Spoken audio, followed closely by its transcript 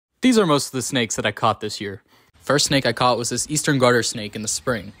These are most of the snakes that I caught this year. First snake I caught was this eastern garter snake in the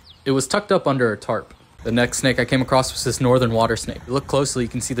spring. It was tucked up under a tarp. The next snake I came across was this northern water snake. If you look closely, you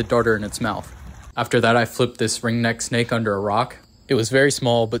can see the darter in its mouth. After that, I flipped this ringneck snake under a rock. It was very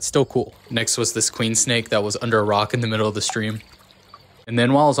small, but still cool. Next was this queen snake that was under a rock in the middle of the stream. And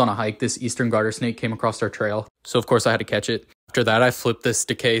then while I was on a hike, this eastern garter snake came across our trail. So of course I had to catch it. After that, I flipped this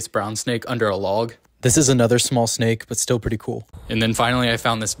Decay's brown snake under a log. This is another small snake, but still pretty cool. And then finally, I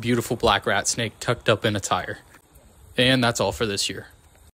found this beautiful black rat snake tucked up in a tire. And that's all for this year.